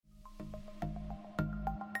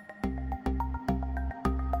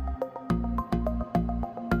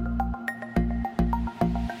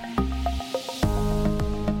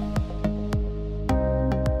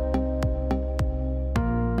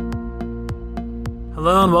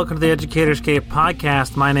Hello and welcome to the Educatorscape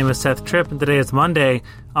podcast. My name is Seth Tripp and today is Monday,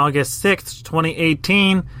 August 6th,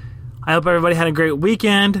 2018. I hope everybody had a great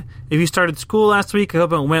weekend. If you started school last week, I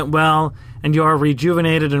hope it went well and you are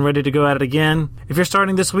rejuvenated and ready to go at it again. If you're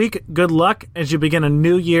starting this week, good luck as you begin a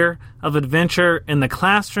new year of adventure in the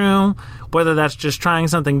classroom, whether that's just trying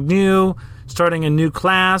something new, starting a new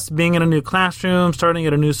class, being in a new classroom, starting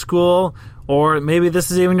at a new school, or maybe this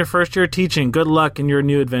is even your first year teaching. Good luck in your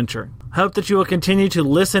new adventure. I hope that you will continue to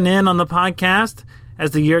listen in on the podcast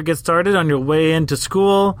as the year gets started on your way into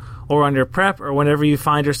school or on your prep or whenever you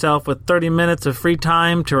find yourself with 30 minutes of free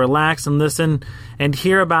time to relax and listen and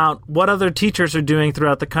hear about what other teachers are doing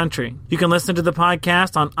throughout the country. You can listen to the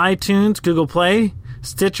podcast on iTunes, Google Play,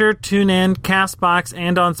 Stitcher, TuneIn, CastBox,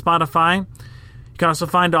 and on Spotify. You can also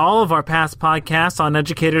find all of our past podcasts on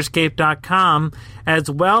educatorscape.com,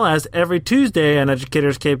 as well as every Tuesday on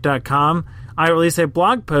educatorscape.com. I release a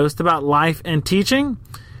blog post about life and teaching.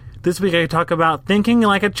 This week I talk about thinking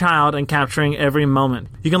like a child and capturing every moment.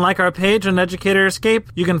 You can like our page on Educator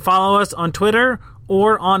Escape. You can follow us on Twitter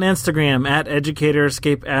or on Instagram at Educator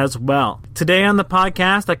Escape as well. Today on the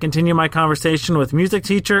podcast, I continue my conversation with music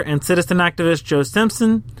teacher and citizen activist Joe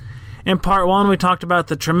Simpson. In part one, we talked about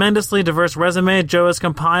the tremendously diverse resume Joe has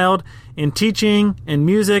compiled in teaching, in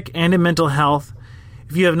music, and in mental health.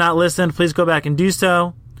 If you have not listened, please go back and do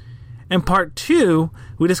so. In part two,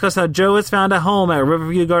 we discuss how Joe has found a home at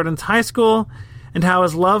Riverview Gardens High School and how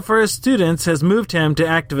his love for his students has moved him to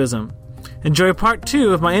activism. Enjoy part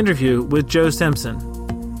two of my interview with Joe Simpson.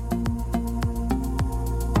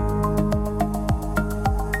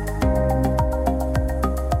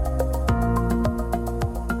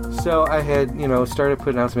 So I had, started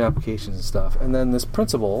putting out some applications and stuff. And then this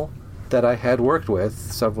principal that I had worked with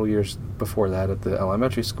several years before that at the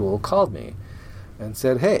elementary school called me and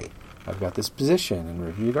said, hey, I've got this position in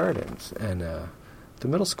Riverview Gardens and the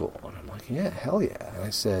middle school. And I'm like, yeah, hell yeah. And I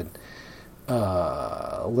said,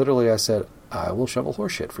 I said, I will shovel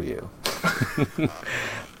horse shit for you.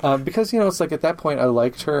 Because, it's like at that point I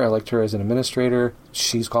liked her. I liked her as an administrator.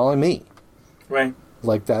 She's calling me. Right.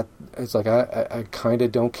 Like that, it's like I kind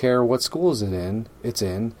of don't care what school it's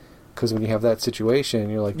in, because when you have that situation,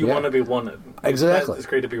 you're like, you want to be wanted. Exactly. It's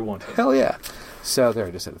great to be wanted. Hell yeah. So there, I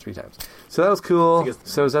just said it 3 times. So that was cool.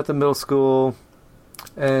 So I was at the middle school,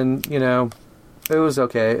 and it was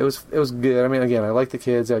okay. It was good. I mean, again, I liked the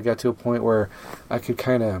kids. I got to a point where I could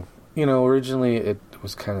kind of, originally it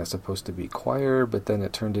was kind of supposed to be choir, but then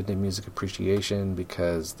it turned into music appreciation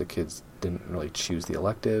because the kids didn't really choose the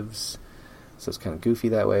electives. So it's kind of goofy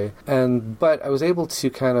that way. But I was able to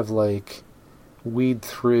kind of like weed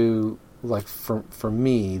through, like for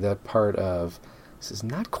me, that part of, this is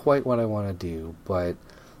not quite what I want to do, but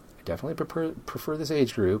I definitely prefer this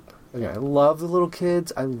age group. Again, I love the little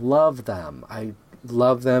kids. I love them. I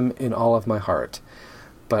love them in all of my heart.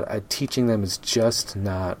 But teaching them is just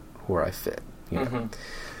not where I fit. Mm-hmm.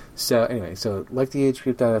 So anyway, like the age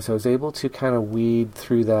group that I was able to kind of weed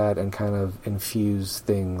through that and kind of infuse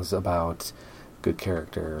things about good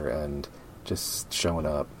character and just showing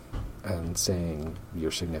up and saying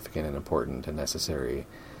you're significant and important and necessary.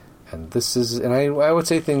 And I would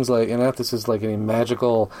say things like, and not this is like any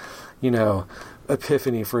magical,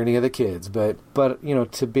 epiphany for any of the kids, but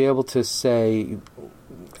to be able to say,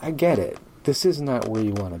 I get it. This is not where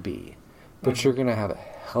you want to be, but mm-hmm. You're going to have a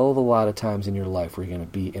hell of a lot of times in your life where you're going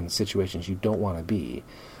to be in situations you don't want to be.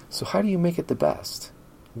 So how do you make it the best?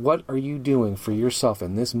 What are you doing for yourself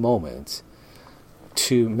in this moment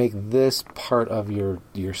to make this part of your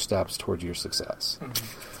steps towards your success?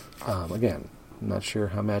 Mm-hmm. Again, I'm not sure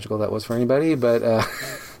how magical that was for anybody, but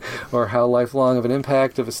or how lifelong of an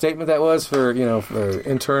impact of a statement that was for for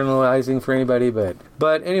internalizing for anybody.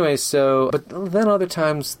 But anyway, but then other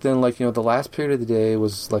times, the last period of the day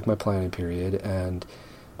was like my planning period, and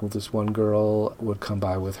this one girl would come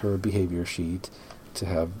by with her behavior sheet to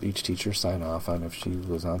have each teacher sign off on if she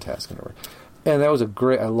was on task and whatever. And that was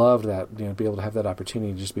I loved that, be able to have that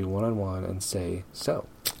opportunity to just be one-on-one and say, so,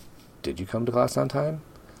 did you come to class on time?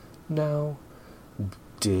 No.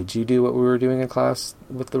 Did you do what we were doing in class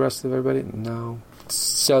with the rest of everybody? No.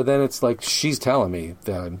 So then it's like she's telling me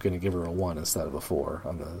that I'm going to give her a 1 instead of a 4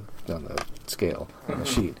 on the scale, on the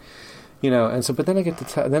sheet. And so, but then I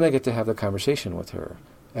get to have the conversation with her,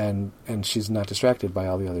 and she's not distracted by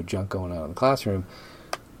all the other junk going on in the classroom.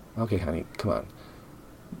 Okay, honey, come on.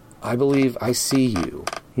 I believe I see you.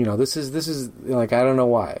 This is like, I don't know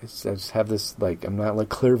why. I just have this, like, I'm not like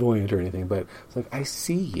clairvoyant or anything, but it's like, I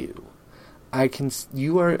see you.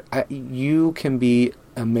 You can be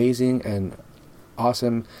amazing and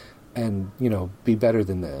awesome and, be better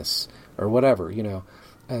than this or whatever,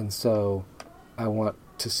 And so I want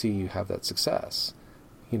to see you have that success.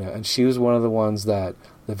 And she was one of the ones that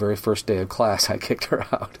the very first day of class, I kicked her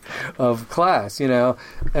out of class, and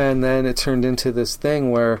then it turned into this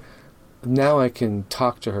thing where now I can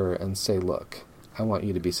talk to her and say, look, I want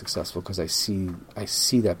you to be successful because I see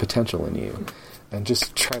that potential in you, and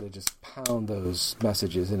just try to just pound those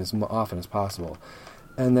messages in as often as possible.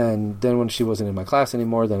 And then when she wasn't in my class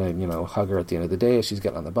anymore, then I, hug her at the end of the day as she's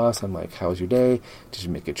getting on the bus. I'm like, how was your day? Did you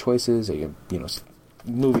make good choices? Are you,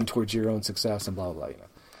 moving towards your own success and blah, blah, blah,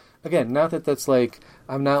 Again, not that that's like,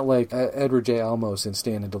 I'm not like Edward J. Olmos in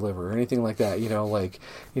Stand and Deliver or anything like that,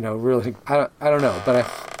 really, I don't know, but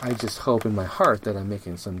I just hope in my heart that I'm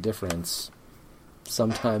making some difference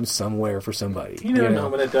sometimes, somewhere for somebody. You never know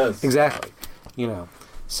when it does. Exactly.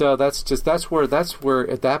 So that's where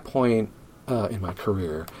at that point in my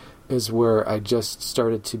career is where I just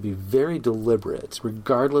started to be very deliberate,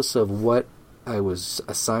 regardless of what I was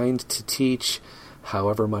assigned to teach,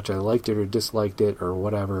 however much I liked it or disliked it or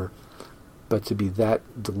whatever, but to be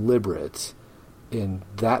that deliberate in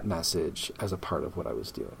that message as a part of what I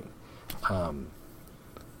was doing.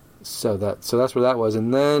 So that's where that was.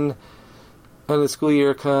 And then when the school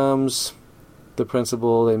year comes, the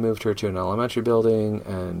principal, they moved her to an elementary building,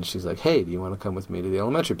 and she's like, hey, do you want to come with me to the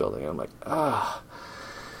elementary building? And I'm like,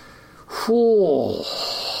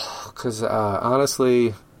 because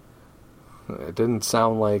honestly, it didn't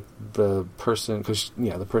sound like the person, because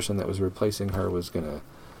the person that was replacing her was going to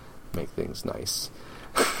make things nice.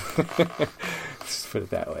 Just put it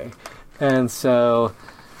that way. And so,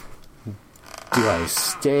 do I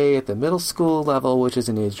stay at the middle school level, which is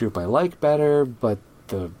an age group I like better, but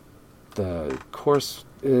the courses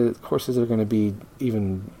are going to be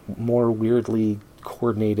even more weirdly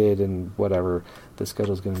coordinated and whatever. The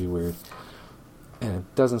schedule's going to be weird. And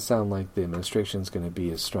it doesn't sound like the administration's going to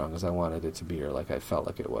be as strong as I wanted it to be, or like I felt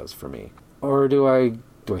like it was for me. Or do I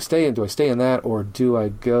stay in that, or do I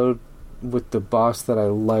go with the boss that I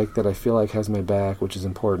like, that I feel like has my back, which is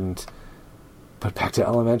important, but back to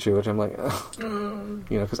elementary, which I'm like,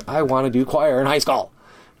 because I want to do choir in high school,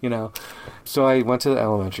 So I went to the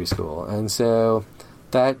elementary school, and so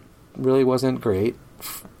that really wasn't great,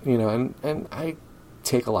 and I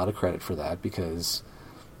take a lot of credit for that because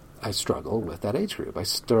I struggle with that age group. I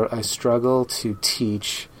struggle to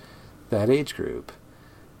teach that age group.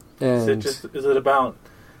 And is it about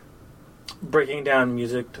breaking down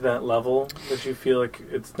music to that level that you feel like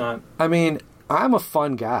it's not? I mean, I'm a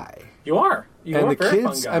fun guy. You are. And the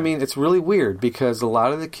kids, I mean, it's really weird because a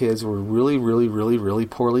lot of the kids were really, really, really, really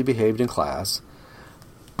poorly behaved in class.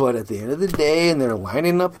 But at the end of the day, and they're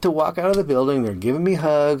lining up to walk out of the building, they're giving me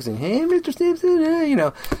hugs and, hey, Mr.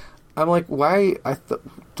 Simpson, I'm like, why? I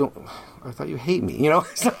thought you hate me.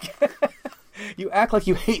 It's like you act like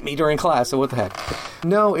you hate me during class. So what the heck?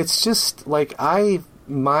 No, it's just like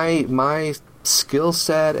my skill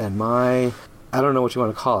set and I don't know what you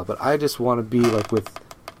want to call it, but I just want to be like with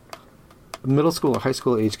middle school or high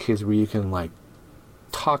school age kids where you can like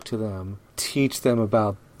talk to them, teach them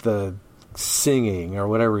about the singing or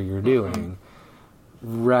whatever you're doing,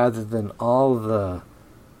 rather than all the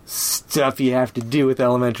stuff you have to do with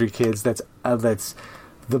elementary kids that's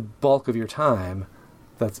the bulk of your time,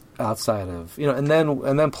 that's outside of and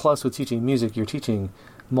then plus with teaching music, you're teaching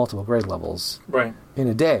multiple grade levels in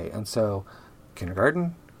a day, and so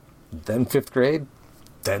kindergarten, then 5th grade,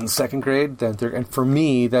 then 2nd grade, then 3rd, and for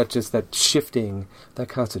me that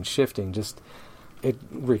constant shifting just it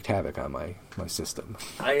wreaked havoc on my system.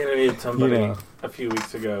 I interviewed somebody a few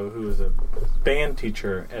weeks ago who was a band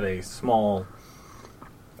teacher at a small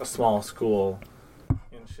school,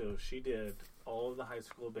 and so she did all of the high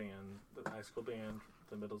school band,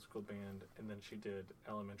 the middle school band, and then she did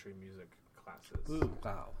elementary music classes. Ooh,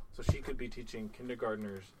 wow. So she could be teaching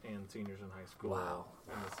kindergartners and seniors in high school on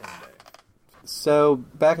the same day. So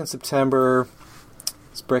back in September,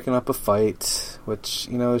 it's breaking up a fight, which,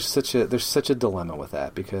 there's such a dilemma with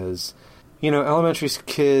that because, elementary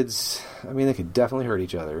kids, I mean, they could definitely hurt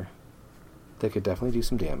each other. They could definitely do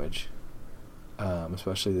some damage.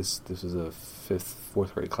 Especially this was a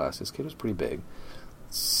 4th grade class. This kid was pretty big.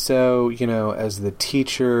 So, as the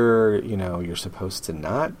teacher, you're supposed to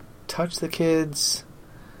not touch the kids.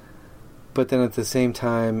 But then at the same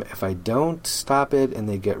time, if I don't stop it and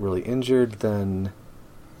they get really injured, then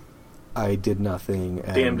I did nothing.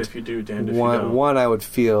 And damned if you do, damned if you don't. One, I would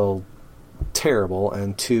feel terrible,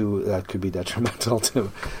 and 2, that could be detrimental to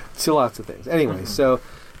lots of things. Anyway, so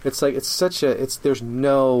it's like there's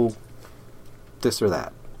no this or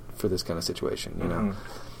that for this kind of situation,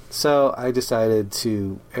 So I decided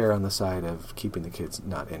to err on the side of keeping the kids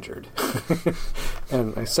not injured.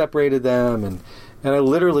 And I separated them, And I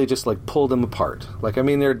literally just, like, pulled them apart. Like, I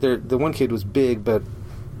mean, the one kid was big, but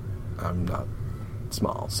I'm not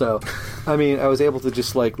small. So, I mean, I was able to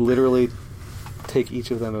just, like, literally take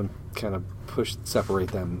each of them and kind of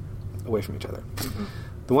separate them away from each other. Mm-hmm.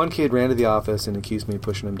 The one kid ran to the office and accused me of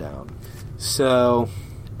pushing him down. So,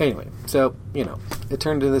 anyway, it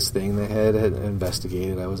turned into this thing. The head had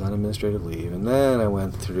investigated. I was on administrative leave. And then I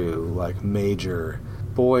went through, like,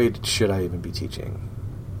 boy, should I even be teaching?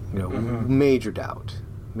 Major doubt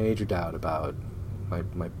about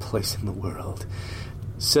my place in the world.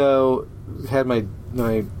 So, had my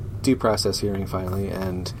due process hearing finally,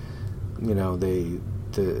 and, the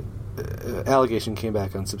allegation came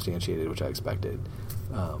back unsubstantiated, which I expected.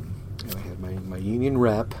 And I had my union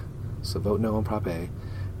rep, so vote no on Prop A.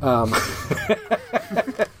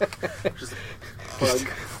 Just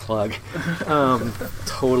plug.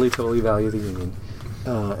 Totally value the union.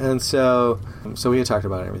 And so we had talked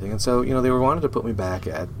about everything. And so, they wanted to put me back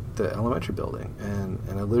at the elementary building. And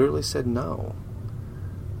I literally said no.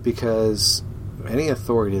 Because any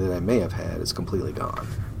authority that I may have had is completely gone.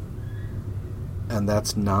 And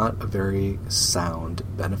that's not a very sound,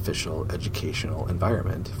 beneficial, educational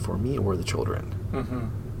environment for me or the children. Mm-hmm.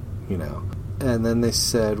 And then they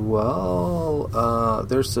said, well,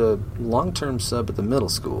 there's a long-term sub at the middle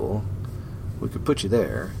school. We could put you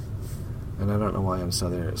there. And I don't know why I'm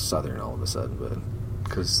Southern all of a sudden, but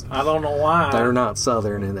because I don't know why they're not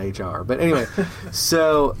Southern in HR. But anyway,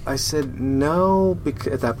 so I said no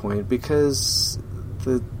at that point because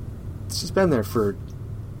she's been there for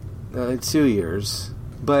 2 years,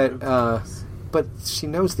 but she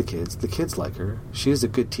knows the kids. The kids like her. She's a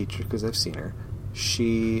good teacher because I've seen her.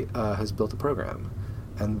 She has built a program,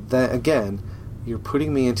 and then again, you're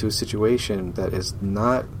putting me into a situation that is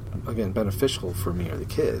not, again, beneficial for me or the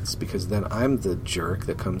kids, because then I'm the jerk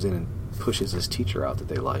that comes in and pushes this teacher out that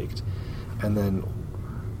they liked, and then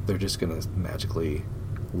they're just going to magically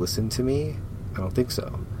listen to me? I don't think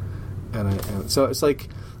so. And so it's like,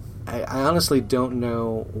 I honestly don't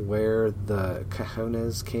know where the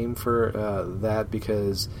cojones came for that,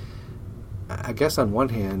 because I guess on one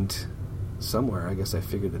hand, somewhere, I guess I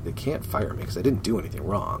figured that they can't fire me because I didn't do anything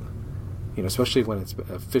wrong. Especially when it's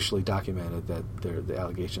officially documented that the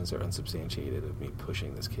allegations are unsubstantiated of me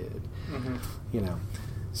pushing this kid. Mm-hmm.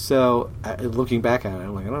 So looking back on it,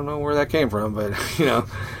 I'm like, I don't know where that came from, but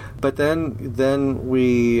But then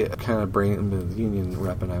we kind of the union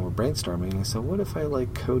rep and I were brainstorming, and I said, what if I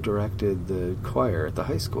co-directed the choir at the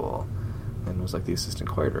high school, and was the assistant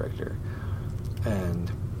choir director?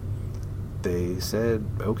 And they said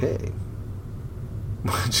okay,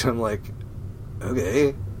 which I'm like,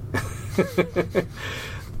 okay.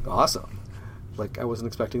 Awesome. I wasn't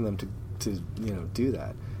expecting them to do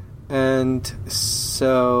that. And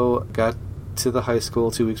so got to the high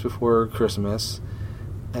school 2 weeks before Christmas,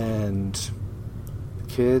 and the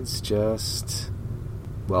kids just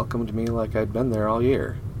welcomed me like I'd been there all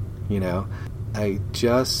year. I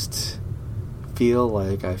just feel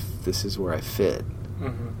like this is where I fit.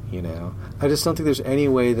 Mm-hmm. I just don't think there's any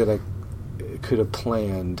way that I could have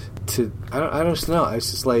planned to. I don't know. I was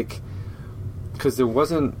just because it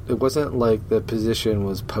wasn't like the position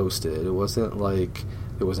was posted. It wasn't like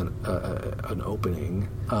it was an opening.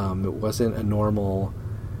 It wasn't a normal,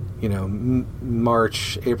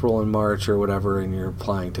 April and March or whatever, and you're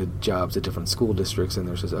applying to jobs at different school districts, and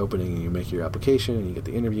there's this opening, and you make your application, and you get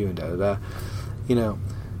the interview, and da-da-da.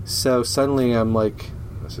 So suddenly I'm like,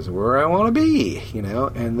 this is where I want to be,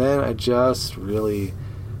 and then I just really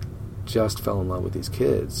fell in love with these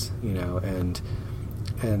kids, and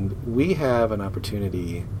we have an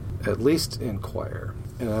opportunity, at least in choir,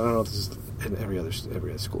 and I don't know if this is in every other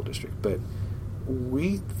school district, but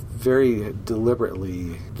we very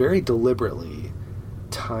deliberately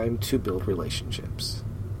time to build relationships.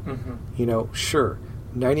 Mm-hmm. Sure,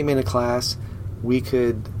 90-minute class, we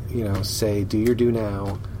could, say, do your due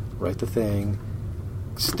now, write the thing,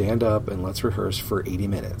 stand up, and let's rehearse for 80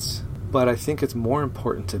 minutes. But I think it's more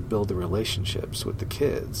important to build the relationships with the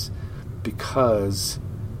kids, because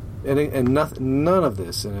none of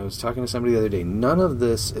this, and I was talking to somebody the other day, none of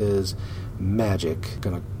this is magic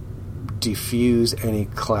going to diffuse any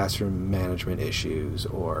classroom management issues,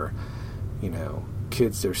 or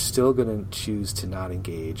kids are still going to choose to not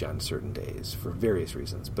engage on certain days for various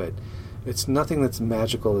reasons, but it's nothing that's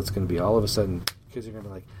magical that's going to be all of a sudden kids are going to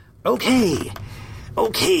be like,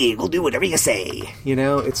 okay, we'll do whatever you say.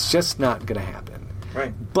 It's just not going to happen.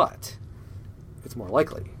 Right. But it's more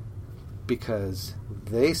likely because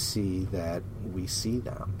they see that we see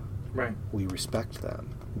them. Right. We respect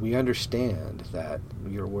them. We understand that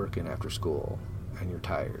you're working after school and you're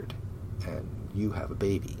tired and you have a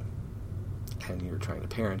baby pretend you're trying to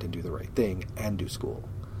parent and do the right thing and do school.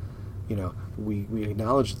 You know, we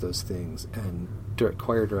acknowledge those things, and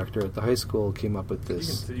choir director at the high school came up with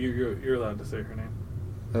this. You're allowed to say her name.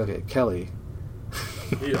 Okay, Kelly.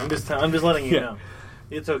 I'm just letting you know.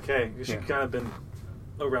 It's okay. She's kind of been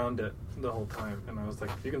around it the whole time, and I was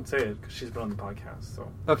like, you can say it because she's been on the podcast.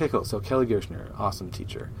 So okay, cool. So Kelly Gershner, awesome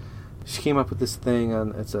teacher. She came up with this thing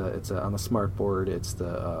on it's on the smart board. It's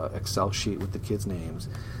the Excel sheet with the kids' names,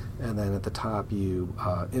 and then at the top you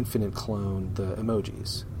infinite clone the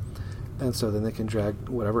emojis, and so then they can drag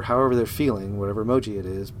however they're feeling, whatever emoji it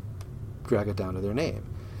is, drag it down to their name.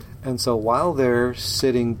 And so while they're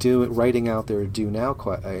sitting writing out their do now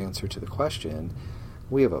answer to the question,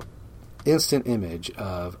 we have a instant image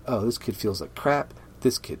of, oh, this kid feels like crap,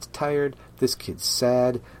 this kid's tired, this kid's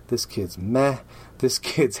sad, this kid's meh, this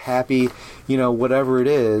kid's happy, whatever it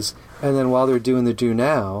is. And then while they're doing the do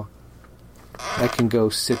now, I can go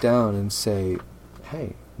sit down and say,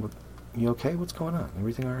 hey, you okay? What's going on?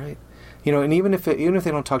 Everything all right? And even if they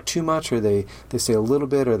don't talk too much, or they say a little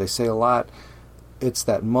bit, or they say a lot, it's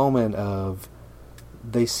that moment of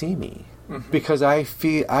they see me. Mm-hmm. Because I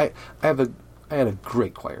had a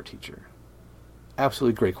great choir teacher.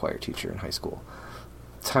 Absolutely great choir teacher in high school.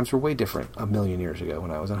 Times were way different a million years ago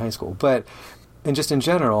when I was in high school. But, and just in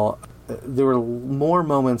general, there were more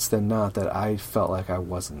moments than not that I felt like I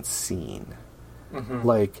wasn't seen. Mm-hmm.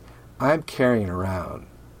 Like, I'm carrying around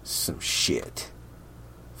some shit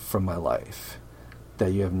from my life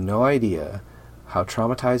that you have no idea how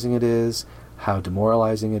traumatizing it is, how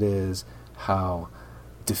demoralizing it is, how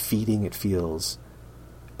defeating it feels.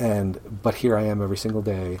 But here I am every single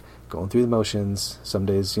day, going through the motions. Some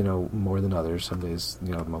days, more than others. Some days,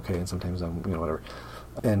 I'm okay, and sometimes I'm, whatever.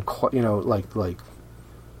 And like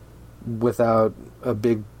without a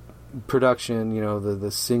big production,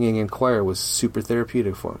 the singing in choir was super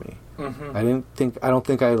therapeutic for me. Mm-hmm. I don't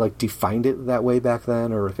think I defined it that way back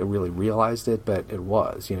then, or really realized it, but it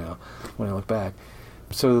was, when I look back.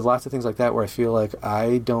 So there's lots of things like that where I feel like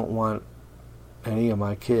I don't want any of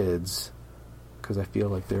my kids, because I feel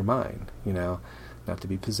like they're mine, not to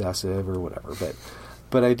be possessive or whatever,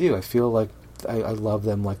 but I do. I feel like I love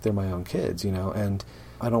them like they're my own kids, and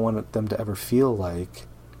I don't want them to ever feel like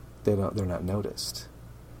they're not noticed.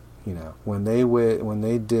 When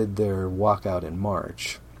they did their walkout in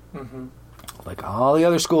March, mm-hmm. like all the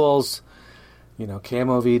other schools,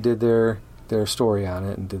 KMOV did their story on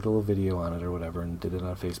it and did a little video on it or whatever, and did it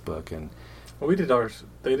on Facebook. And well, we did ours.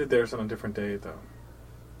 They did theirs on a different day though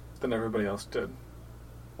than everybody else did.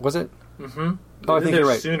 Was it? Mm-hmm. Oh, I think you're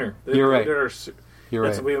right. Sooner. You're right. You're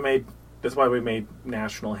right. That's why we made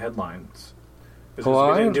national headlines.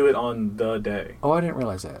 Because we didn't do it on the day. Oh, I didn't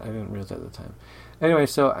realize that. I didn't realize that at the time. Anyway,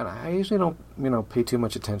 and I usually don't, pay too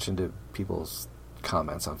much attention to people's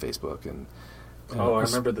comments on Facebook and. I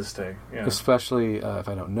remember this day. Yeah. Especially if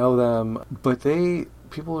I don't know them. But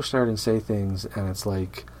people are starting to say things, and it's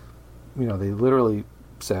like, they literally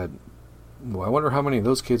said, well, I wonder how many of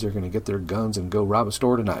those kids are going to get their guns and go rob a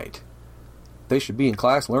store tonight. They should be in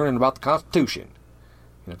class learning about the Constitution.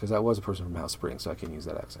 Because that was a person from House Springs, so I can use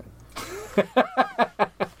that accent.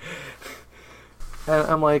 And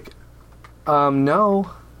I'm like,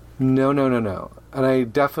 no. And I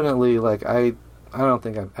definitely, I don't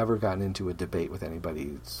think I've ever gotten into a debate with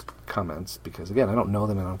anybody's comments because, again, I don't know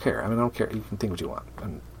them and I don't care. I don't care. You can think what you want.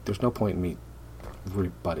 And there's no point in me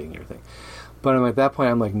rebutting your thing. But at that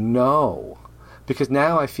point, I'm like, no. Because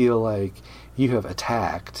now I feel like you have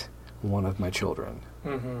attacked one of my children.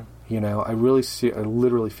 Mm-hmm. I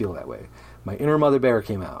literally feel that way. My inner mother bear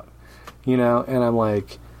came out. And I'm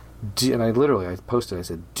like, and I posted, I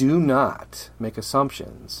said, do not make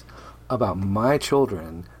assumptions about my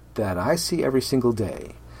children that I see every single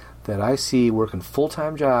day, that I see working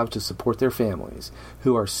full-time jobs to support their families,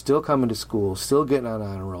 who are still coming to school, still getting on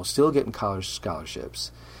honor roll, still getting college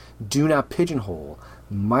scholarships. Do not pigeonhole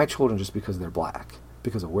my children just because they're black,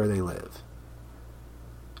 because of where they live.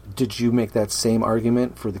 Did you make that same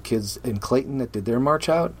argument for the kids in Clayton that did their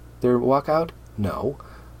walkout? No,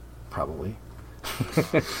 probably.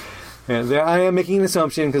 And I am making an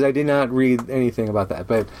assumption because I did not read anything about that,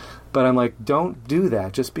 but I'm like, don't do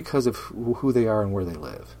that just because of who they are and where they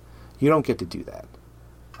live. You don't get to do that.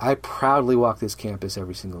 I proudly walk this campus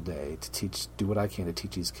every single day to do what I can to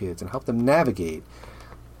teach these kids and help them navigate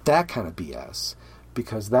that kind of BS,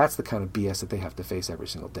 because that's the kind of BS that they have to face every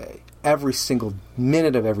single day. Every single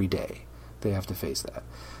minute of every day, they have to face that.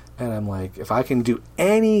 And I'm like, if I can do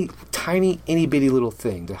any tiny, itty-bitty little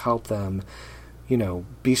thing to help them,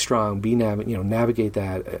 be strong, navigate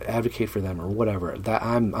that, advocate for them or whatever, that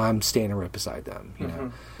I'm standing right beside them, mm-hmm.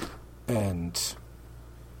 And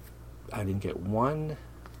I didn't get one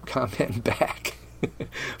comment back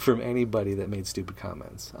from anybody that made stupid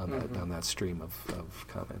comments on that stream of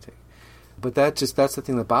commenting. But that's the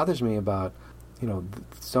thing that bothers me about,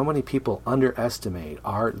 so many people underestimate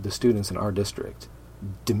the students in our district,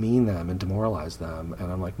 demean them and demoralize them,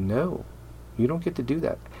 and I'm like, no, you don't get to do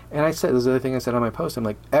that. And I said, this is the other thing I said on my post, I'm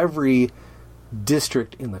like, every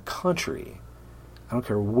district in the country, I don't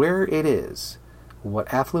care where it is,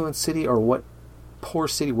 what affluent city or what poor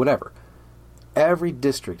city, whatever, every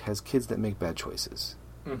district has kids that make bad choices.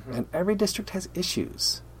 And every district has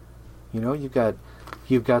issues. You've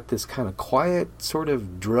got this kind of quiet sort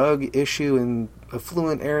of drug issue in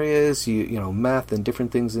affluent areas, meth and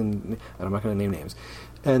different things, and I'm not going to name names.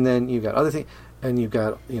 And then you've got other things, and you've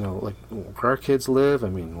got, like where our kids live. I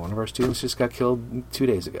mean, one of our students just got killed 2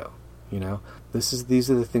 days ago. These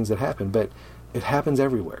are the things that happen, but it happens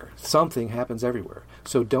everywhere. Something happens everywhere.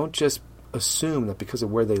 So don't just assume that because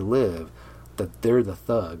of where they live, that they're the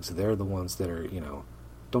thugs, they're the ones that are,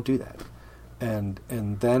 don't do that. And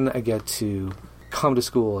then I get to come to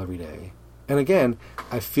school every day. And again,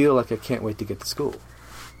 I feel like I can't wait to get to school.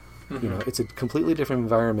 It's a completely different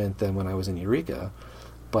environment than when I was in Eureka,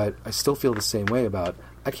 but I still feel the same way about,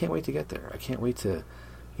 I can't wait to get there. I can't wait to,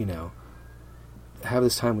 have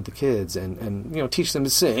this time with the kids and teach them to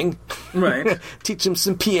sing. Right. Teach them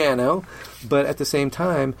some piano. But at the same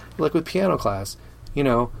time, like with piano class,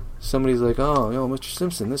 somebody's like, oh, Mr.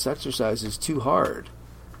 Simpson, this exercise is too hard.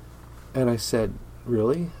 And I said,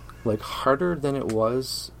 really? Like harder than it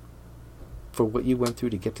was for what you went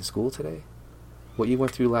through to get to school today? What you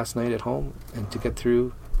went through last night at home and to get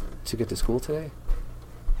to school today?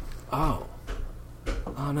 Oh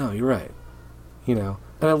no, you're right.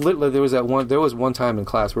 And I literally, there was one time in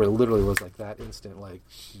class where it literally was like that instant, like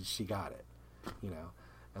she got it,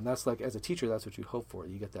 and that's like, as a teacher, that's what you hope for.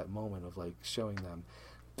 You get that moment of like showing them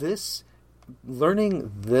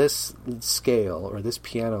learning this scale or this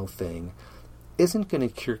piano thing isn't going to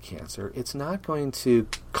cure cancer. It's not going to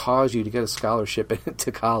cause you to get a scholarship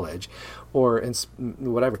into college or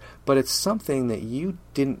whatever, but it's something that you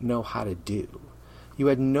didn't know how to do. You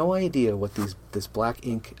had no idea what this black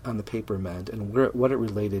ink on the paper meant and what it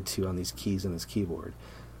related to on these keys and this keyboard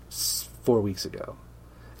 4 weeks ago.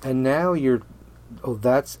 And now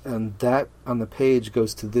that on the page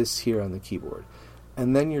goes to this here on the keyboard.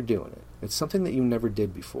 And then you're doing it. It's something that you never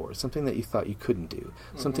did before, something that you thought you couldn't do,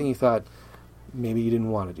 something you thought maybe you didn't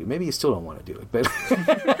want to do. Maybe you still don't want to do it, but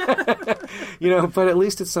but at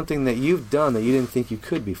least it's something that you've done that you didn't think you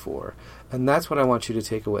could before. And that's what I want you to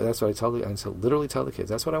take away. That's what I literally tell the kids.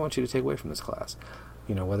 That's what I want you to take away from this class.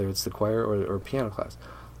 Whether it's the choir or piano class.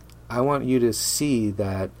 I want you to see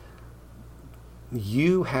that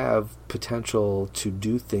you have potential to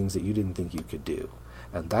do things that you didn't think you could do.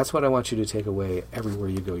 And that's what I want you to take away everywhere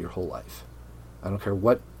you go your whole life. I don't care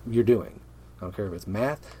what you're doing. I don't care if it's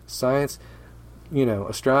math, science,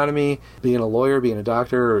 astronomy, being a lawyer, being a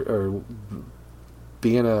doctor, or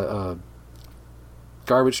being a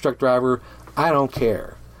garbage truck driver. I don't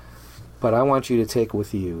care. But I want you to take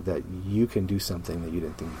with you that you can do something that you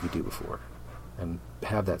didn't think you could do before, and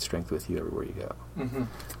have that strength with you everywhere you go.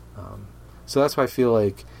 So that's why I feel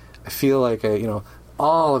like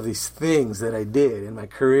all of these things that I did in my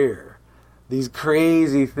career, these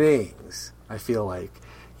crazy things, I feel like,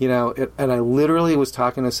 and I literally was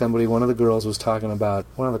talking to somebody, one of the girls was talking about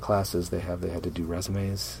one of the classes they had to do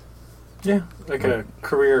resumes. Yeah, like a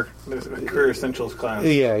career essentials class.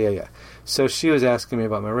 Yeah. So she was asking me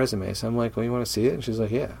about my resume, so I'm like, well, you want to see it? And she's like,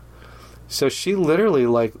 yeah. So she literally,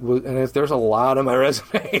 and if there's a lot on my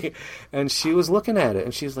resume, and she was looking at it,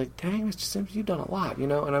 and she's like, dang, Mr. Simpson, you've done a lot,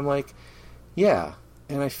 And I'm like, yeah.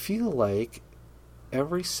 And I feel like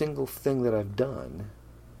every single thing that I've done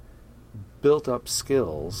built up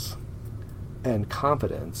skills and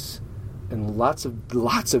competence in lots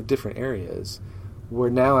of different areas, where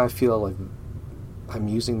now I feel like I'm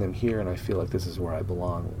using them here, and I feel like this is where I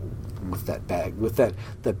belong with that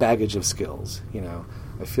the baggage of skills.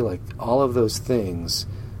 I feel like all of those things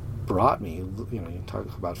brought me, you can talk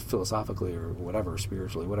about philosophically or whatever,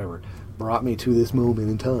 spiritually, whatever, brought me to this moment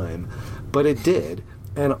in time. But it did.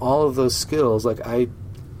 And all of those skills, I'm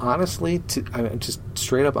just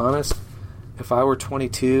straight up honest, if I were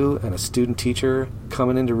 22 and a student teacher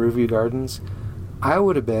coming into Riverview Gardens, I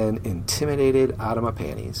would have been intimidated out of my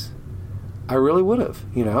panties. I really would have,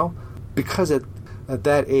 because at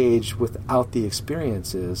that age, without the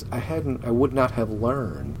experiences, I would not have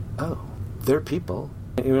learned, oh, they're people.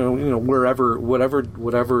 Wherever, whatever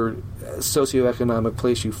socioeconomic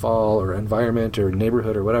place you fall, or environment, or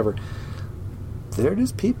neighborhood, or whatever, they're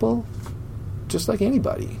just people, just like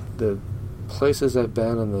anybody. The places I've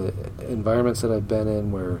been and the environments that I've been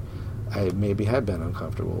in where I maybe had been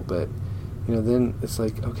uncomfortable, but then it's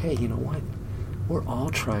like, okay, you know what? We're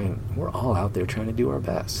all out there trying to do our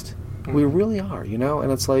best. Mm-hmm. We really are,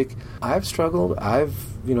 and it's like, I've struggled, I've,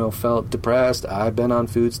 felt depressed, I've been on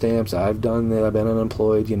food stamps, I've been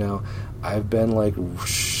unemployed, I've been like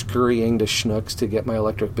scurrying to Schnucks to get my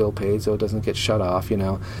electric bill paid so it doesn't get shut off,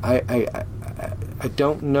 I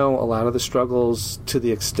don't know a lot of the struggles to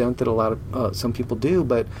the extent that some people do,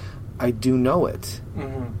 but I do know it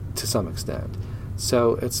to some extent.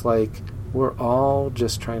 So it's like, we're all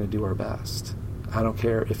just trying to do our best. I don't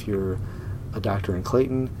care if you're a doctor in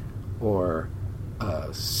Clayton or a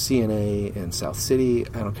CNA in South City.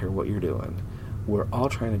 I don't care what you're doing. We're all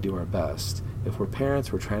trying to do our best. If we're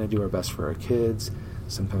parents, we're trying to do our best for our kids.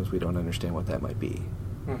 Sometimes we don't understand what that might be,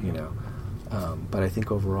 but I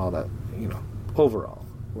think overall,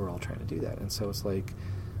 we're all trying to do that. And so it's like,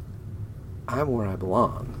 I'm where I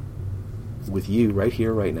belong with you right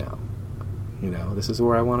here, right now. This is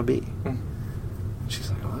where I want to be. And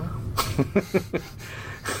she's like, wow.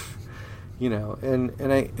 And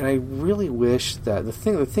I really wish that the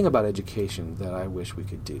thing about education that I wish we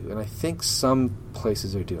could do, and I think some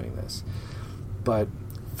places are doing this, but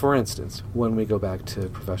for instance, when we go back to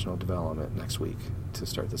professional development next week to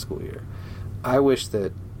start the school year, I wish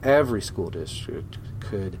that every school district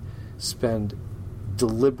could spend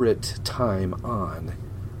deliberate time on,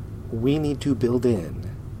 we need to build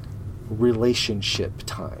in relationship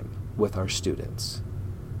time with our students,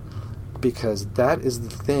 because that is the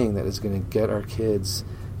thing that is going to get our kids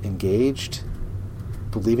engaged,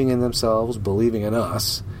 believing in themselves, believing in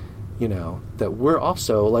us, that we're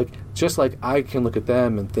also like, just like I can look at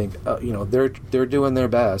them and think, they're doing their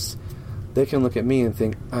best, they can look at me and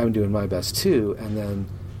think I'm doing my best too. And then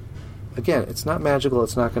again, it's not magical.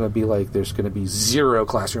 It's not going to be like there's going to be zero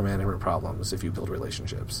classroom management problems if you build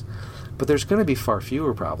relationships. But there's going to be far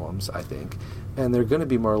fewer problems, I think, and they're going to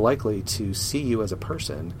be more likely to see you as a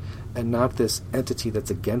person and not this entity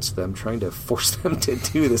that's against them trying to force them to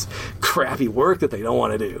do this crappy work that they don't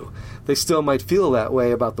want to do. They still might feel that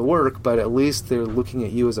way about the work, but at least they're looking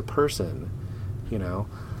at you as a person,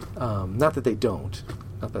 not that they don't.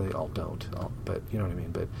 Not that they all don't, but you know what I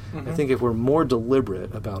mean. But I think if we're more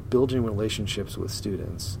deliberate about building relationships with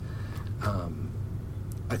students,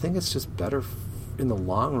 I think it's just better in the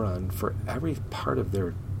long run for every part of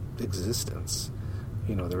their existence.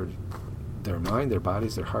 Their mind, their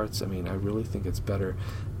bodies, their hearts. I mean, I really think it's better.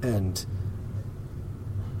 And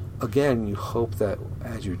again, you hope that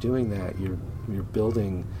as you're doing that, you're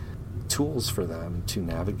building tools for them to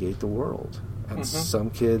navigate the world. And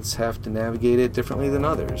some kids have to navigate it differently than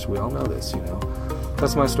others. We all know this,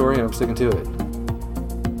 That's my story, and I'm sticking to it.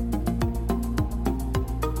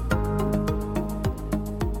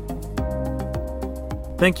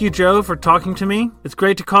 Thank you, Joe, for talking to me. It's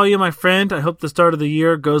great to call you my friend. I hope the start of the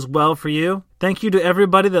year goes well for you. Thank you to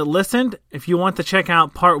everybody that listened. If you want to check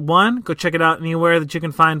out part 1, go check it out anywhere that you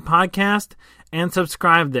can find podcasts and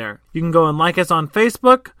subscribe there. You can go and like us on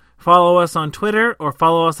Facebook, follow us on Twitter, or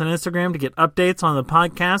follow us on Instagram to get updates on the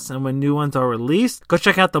podcast and when new ones are released. Go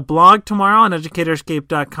check out the blog tomorrow on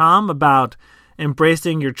educatorscape.com about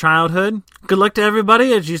embracing your childhood. Good luck to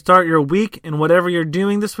everybody as you start your week and whatever you're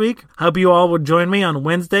doing this week. I hope you all will join me on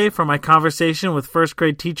Wednesday for my conversation with first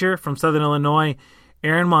grade teacher from Southern Illinois,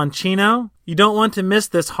 Erin Monchino. You don't want to miss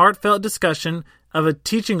this heartfelt discussion of a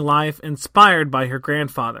teaching life inspired by her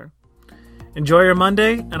grandfather. Enjoy your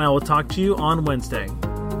Monday, and I will talk to you on Wednesday.